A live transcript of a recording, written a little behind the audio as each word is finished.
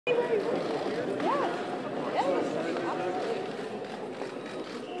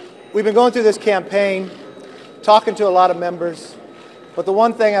We've been going through this campaign, talking to a lot of members, but the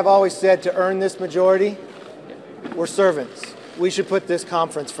one thing I've always said, to earn this majority, we're servants. We should put this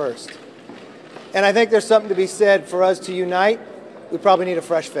conference first. And I think there's something to be said for us to unite. We probably need a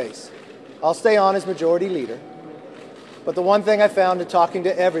fresh face. I'll stay on as majority leader, but the one thing I found in talking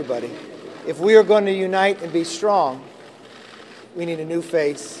to everybody, if we are going to unite and be strong, we need a new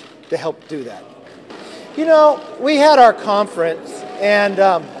face to help do that. You know, we had our conference, and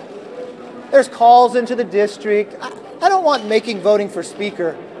there's calls into the district. I don't want making voting for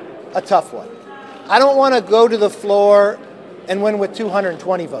speaker a tough one. I don't want to go to the floor and win with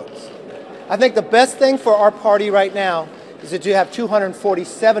 220 votes. I think the best thing for our party right now is that you have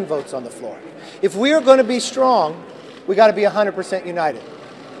 247 votes on the floor. If we are going to be strong, we got to be 100% united.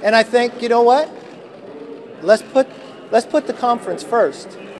 And I think, you know what? Let's put the conference first.